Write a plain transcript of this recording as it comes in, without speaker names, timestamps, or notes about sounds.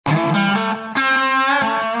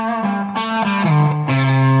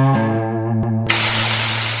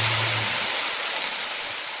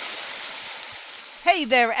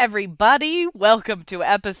there, everybody. Welcome to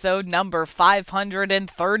episode number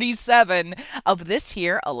 537 of this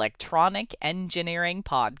here electronic engineering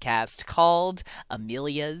podcast called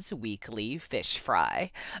Amelia's Weekly Fish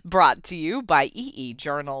Fry. Brought to you by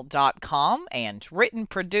eejournal.com and written,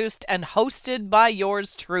 produced, and hosted by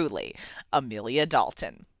yours truly, Amelia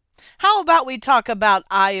Dalton. How about we talk about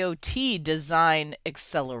IoT design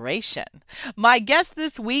acceleration? My guest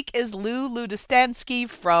this week is Lou Lutostanski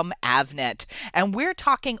from Avnet, and we're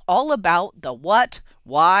talking all about the what,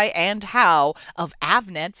 why, and how of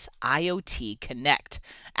Avnet's IoTConnect,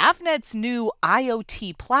 Avnet's new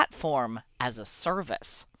IoT platform as a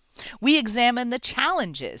service. We examine the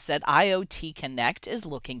challenges that IoTConnect is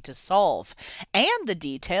looking to solve and the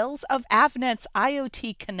details of Avnet's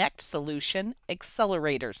IoTConnect solution,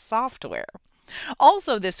 Accelerator software.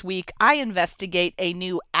 Also this week, I investigate a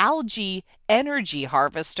new algae energy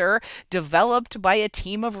harvester developed by a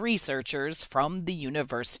team of researchers from the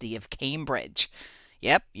University of Cambridge.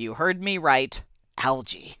 Yep, you heard me right,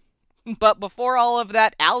 algae. But before all of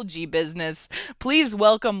that algae business, please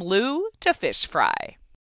welcome Lou to Fish Fry.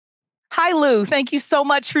 Hi, Lou. Thank you so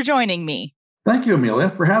much for joining me. Thank you, Amelia,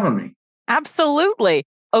 for having me. Absolutely.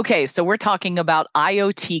 Okay, so we're talking about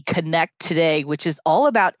IoTConnect today, which is all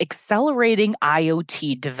about accelerating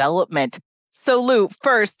IoT development. So, Lou,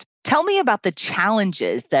 first, tell me about the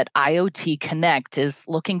challenges that IoTConnect is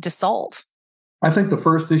looking to solve. I think the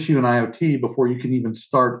first issue in IoT, before you can even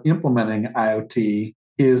start implementing IoT,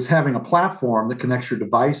 is having a platform that connects your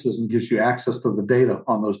devices and gives you access to the data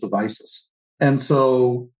on those devices. And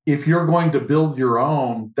so if you're going to build your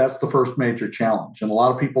own, that's the first major challenge. And a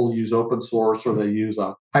lot of people use open source or they use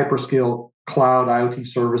a hyperscale cloud IoT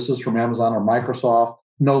services from Amazon or Microsoft,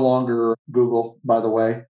 no longer Google, by the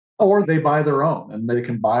way, or they buy their own and they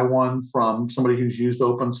can buy one from somebody who's used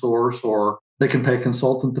open source, or they can pay a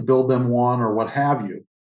consultant to build them one or what have you.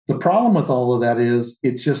 The problem with all of that is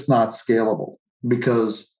it's just not scalable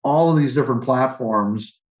because all of these different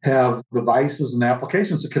platforms have devices and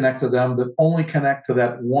applications that connect to them that only connect to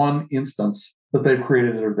that one instance that they've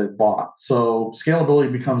created or they've bought. So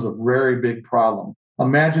scalability becomes a very big problem.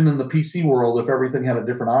 Imagine in the PC world if everything had a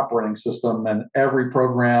different operating system and every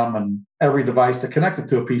program and every device that connected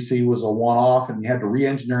to a PC was a one-off and you had to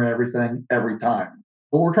re-engineer everything every time.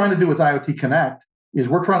 What we're trying to do with IoTConnect is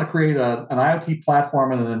we're trying to create an IoT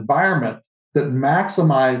platform and an environment that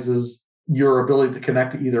maximizes your ability to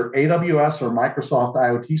connect to either AWS or Microsoft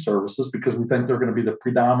IoT services, because we think they're going to be the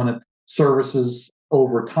predominant services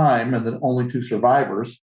over time and the only two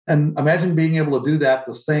survivors. And imagine being able to do that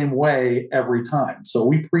the same way every time. So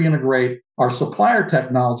we pre-integrate our supplier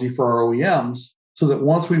technology for our OEMs so that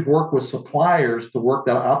once we've worked with suppliers to work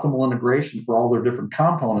that optimal integration for all their different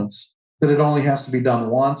components, that it only has to be done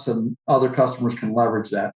once and other customers can leverage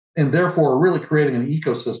that. And therefore, we're really creating an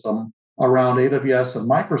ecosystem around AWS and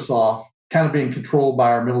Microsoft, kind of being controlled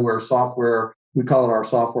by our middleware software. We call it our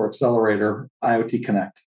software accelerator,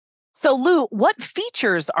 IoTConnect. So, Lou, what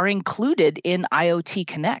features are included in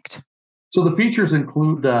IoTConnect? So the features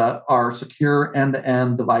include our secure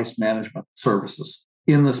end-to-end device management services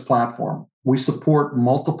in this platform. We support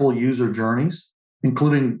multiple user journeys,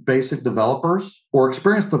 including basic developers or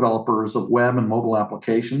experienced developers of web and mobile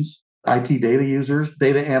applications, IT data users,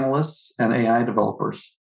 data analysts, and AI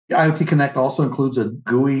developers. IoTConnect also includes a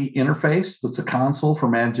GUI interface that's a console for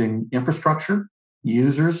managing infrastructure,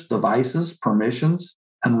 users, devices, permissions,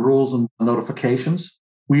 and rules and notifications.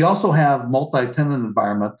 We also have multi-tenant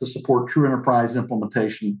environment to support true enterprise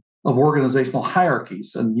implementation of organizational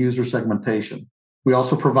hierarchies and user segmentation. We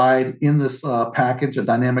also provide in this package a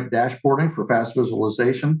dynamic dashboarding for fast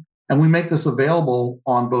visualization, and we make this available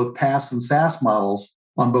on both PaaS and SaaS models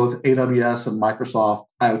on both AWS and Microsoft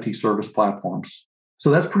IoT service platforms. So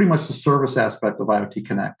that's pretty much the service aspect of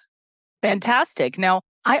IoTConnect. Fantastic. Now,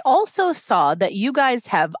 I also saw that you guys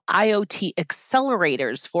have IoT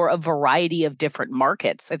accelerators for a variety of different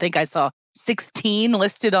markets. I think I saw 16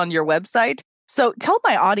 listed on your website. So tell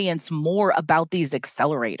my audience more about these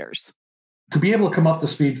accelerators. To be able to come up to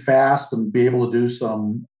speed fast and be able to do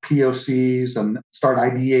some POCs and start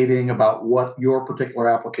ideating about what your particular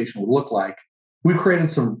application would look like, we've created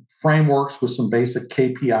some frameworks with some basic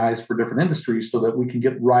KPIs for different industries so that we can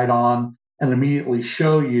get right on and immediately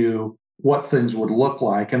show you what things would look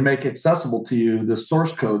like and make accessible to you the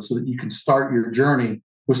source code so that you can start your journey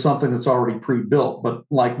with something that's already pre-built. But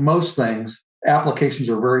like most things, applications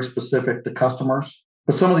are very specific to customers.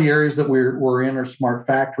 But some of the areas that we're in are smart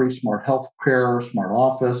factory, smart healthcare, smart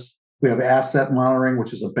office. We have asset monitoring,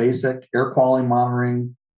 which is a basic, air quality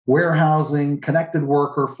monitoring, warehousing, connected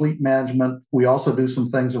worker, fleet management. We also do some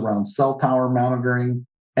things around cell tower monitoring,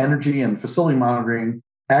 energy and facility monitoring,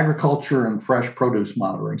 agriculture and fresh produce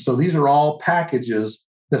monitoring. So these are all packages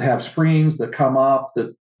that have screens that come up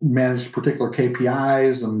that manage particular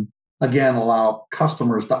KPIs and again allow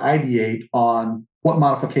customers to ideate on what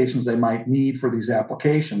modifications they might need for these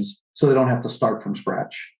applications so they don't have to start from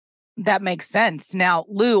scratch. That makes sense. Now,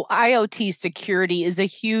 Lou, IoT security is a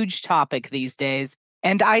huge topic these days.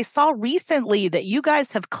 And I saw recently that you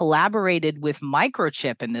guys have collaborated with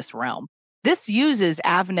Microchip in this realm. This uses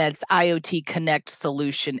Avnet's IoTConnect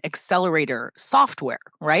solution Accelerator software,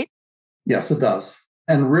 right? Yes, it does.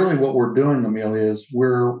 And really what we're doing, Amelia, is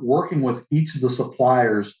we're working with each of the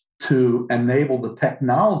suppliers to enable the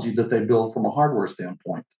technology that they build from a hardware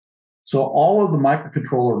standpoint. So all of the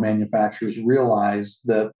microcontroller manufacturers realize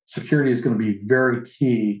that security is going to be very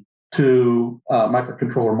key to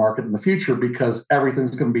microcontroller market in the future because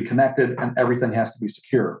everything's going to be connected and everything has to be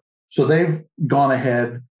secure. So they've gone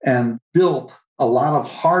ahead and built a lot of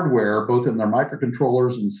hardware, both in their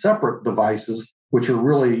microcontrollers and separate devices, which are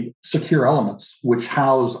really secure elements, which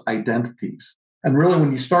house identities. And really,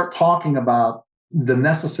 when you start talking about the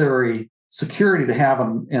necessary security to have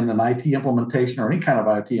in an IT implementation or any kind of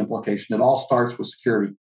IT application, it all starts with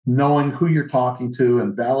security, knowing who you're talking to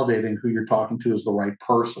and validating who you're talking to is the right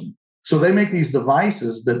person. So they make these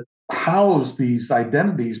devices that house these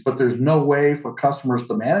identities, but there's no way for customers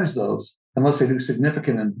to manage those unless they do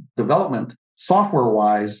significant development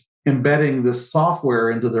software-wise, embedding this software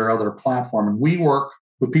into their other platform. And we work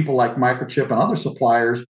with people like Microchip and other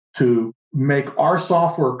suppliers to make our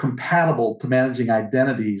software compatible to managing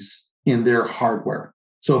identities in their hardware.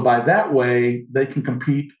 So by that way, they can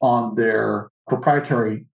compete on their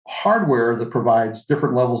proprietary hardware that provides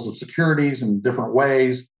different levels of securities in different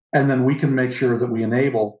ways. And then we can make sure that we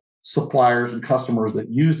enable suppliers and customers that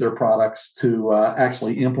use their products to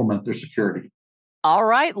actually implement their security. All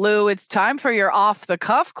right, Lou, it's time for your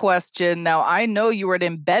off-the-cuff question. Now, I know you were at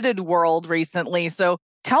Embedded World recently, so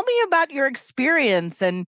tell me about your experience.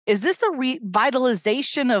 And is this a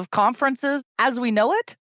revitalization of conferences as we know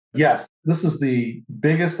it? Yes, this is the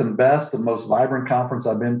biggest and best and most vibrant conference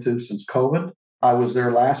I've been to since COVID. I was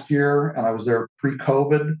there last year and I was there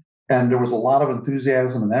pre-COVID, and there was a lot of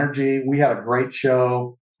enthusiasm and energy. We had a great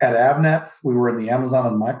show at Avnet. We were in the Amazon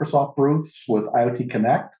and Microsoft booths with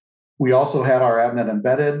IoTConnect. We also had our Avnet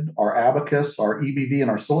Embedded, our Abacus, our EBV, and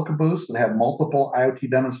our Silica booths that had multiple IoT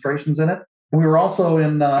demonstrations in it. And we were also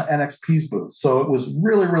in NXP's booth. So it was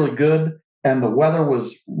really, really good. And the weather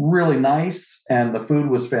was really nice. And the food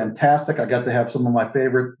was fantastic. I got to have some of my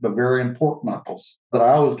favorite Bavarian pork knuckles that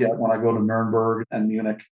I always get when I go to Nuremberg and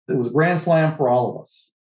Munich. It was a grand slam for all of us.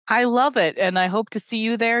 I love it. And I hope to see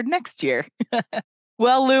you there next year.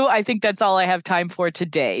 Well, Lou, I think that's all I have time for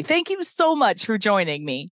today. Thank you so much for joining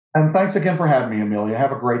me. And thanks again for having me, Amelia.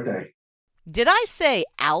 Have a great day. Did I say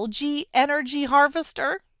algae energy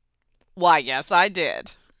harvester? Why, yes, I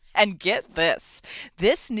did. And get this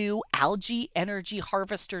new algae energy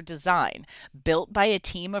harvester design, built by a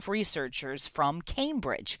team of researchers from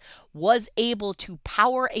Cambridge, was able to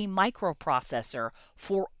power a microprocessor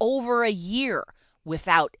for over a year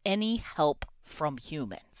without any help from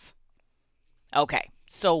humans. Okay,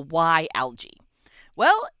 so why algae?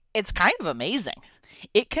 Well, it's kind of amazing.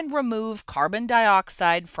 It can remove carbon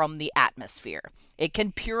dioxide from the atmosphere. It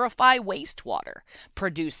can purify wastewater,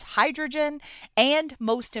 produce hydrogen, and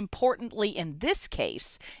most importantly in this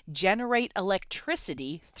case, generate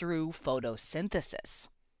electricity through photosynthesis.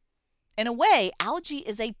 In a way, algae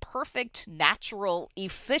is a perfect, natural,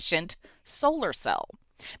 efficient solar cell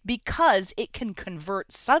because it can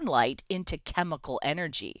convert sunlight into chemical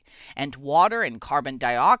energy and water and carbon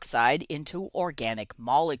dioxide into organic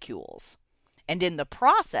molecules, and in the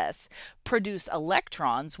process produce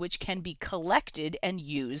electrons which can be collected and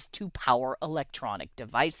used to power electronic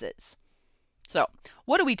devices. So,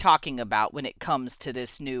 what are we talking about when it comes to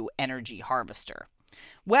this new energy harvester?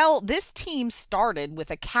 Well, this team started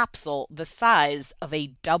with a capsule the size of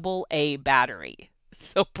a AA battery,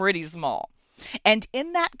 so pretty small. And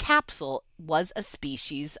in that capsule was a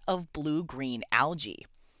species of blue-green algae.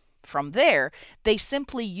 From there, they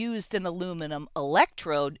simply used an aluminum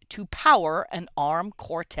electrode to power an ARM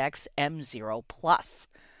Cortex M0 Plus.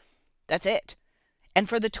 That's it. And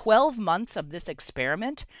for the 12 months of this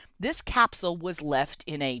experiment, this capsule was left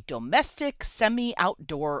in a domestic,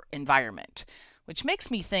 semi-outdoor environment, which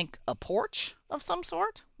makes me think a porch of some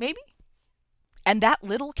sort, maybe? And that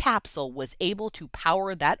little capsule was able to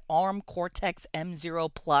power that ARM Cortex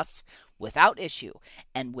M0 Plus without issue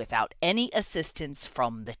and without any assistance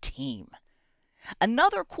from the team.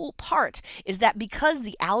 Another cool part is that because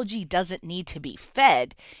the algae doesn't need to be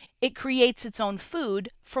fed, it creates its own food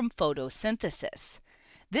from photosynthesis.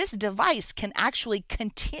 This device can actually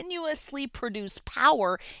continuously produce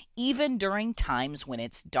power even during times when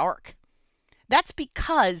it's dark. That's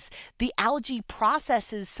because the algae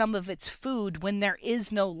processes some of its food when there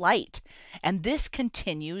is no light, and this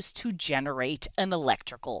continues to generate an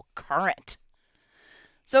electrical current.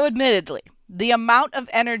 So admittedly, the amount of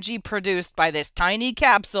energy produced by this tiny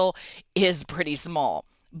capsule is pretty small.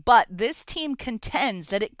 But this team contends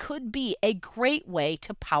that it could be a great way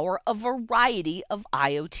to power a variety of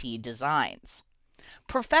IoT designs.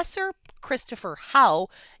 Professor Christopher Howe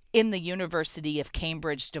in the University of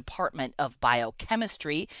Cambridge Department of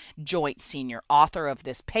Biochemistry, joint senior author of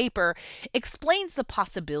this paper, explains the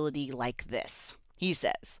possibility like this. He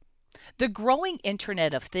says, "The growing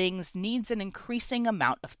Internet of Things needs an increasing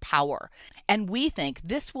amount of power, and we think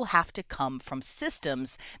this will have to come from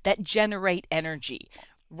systems that generate energy,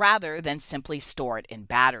 rather than simply store it in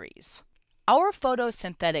batteries. Our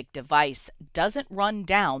photosynthetic device doesn't run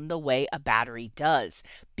down the way a battery does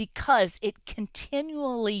because it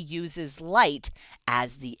continually uses light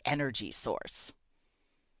as the energy source."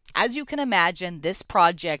 As you can imagine, this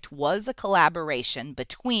project was a collaboration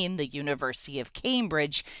between the University of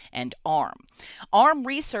Cambridge and ARM. ARM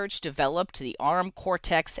Research developed the ARM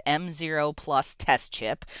Cortex M0 Plus test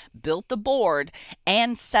chip, built the board,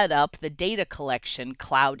 and set up the data collection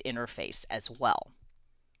cloud interface as well.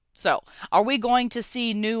 So, are we going to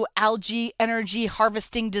see new algae energy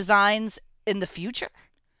harvesting designs in the future?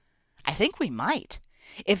 I think we might.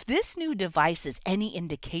 If this new device is any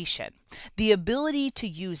indication, the ability to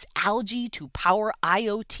use algae to power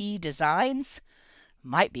IoT designs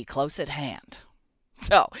might be close at hand.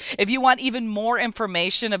 So, if you want even more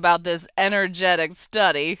information about this energetic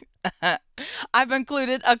study, I've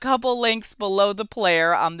included a couple links below the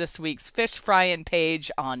player on this week's Fish Frying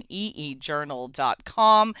page on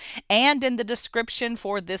eejournal.com and in the description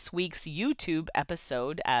for this week's YouTube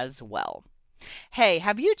episode as well. Hey,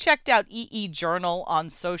 have you checked out EE Journal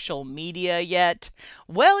on social media yet?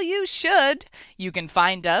 Well, you should. You can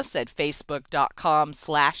find us at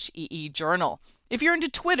facebook.com/EEJournal. If you're into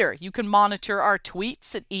Twitter, you can monitor our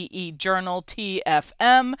tweets at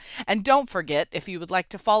EEJournalTFM. And don't forget, if you would like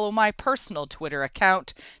to follow my personal Twitter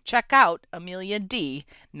account, check out Amelia D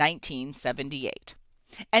 1978.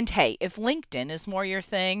 And hey, if LinkedIn is more your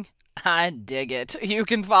thing, I dig it. You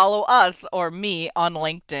can follow us or me on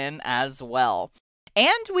LinkedIn as well.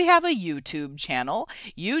 And we have a YouTube channel,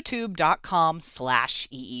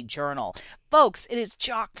 youtube.com/EEJournal. Folks, it is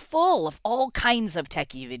chock full of all kinds of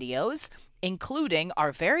techie videos, including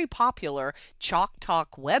our very popular Chalk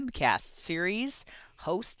Talk webcast series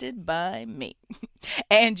hosted by me.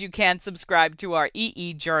 And you can subscribe to our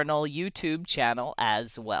EE Journal YouTube channel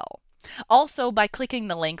as well. Also, by clicking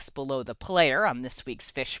the links below the player on this week's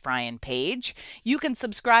Fish Frying page, you can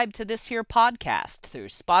subscribe to this here podcast through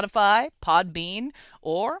Spotify, Podbean,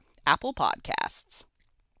 or Apple Podcasts.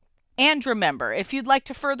 And remember, if you'd like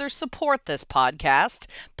to further support this podcast,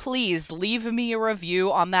 please leave me a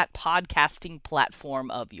review on that podcasting platform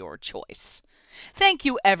of your choice. Thank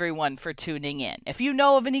you, everyone, for tuning in. If you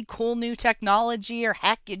know of any cool new technology or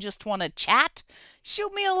heck you just want to chat,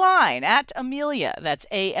 shoot me a line at Amelia, that's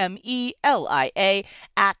AMELIA,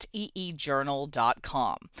 at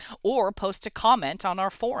eejournal.com, or post a comment on our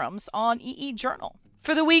forums on EE Journal.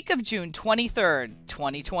 For the week of June 23rd,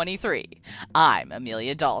 2023, I'm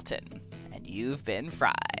Amelia Dalton, and you've been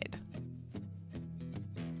fried.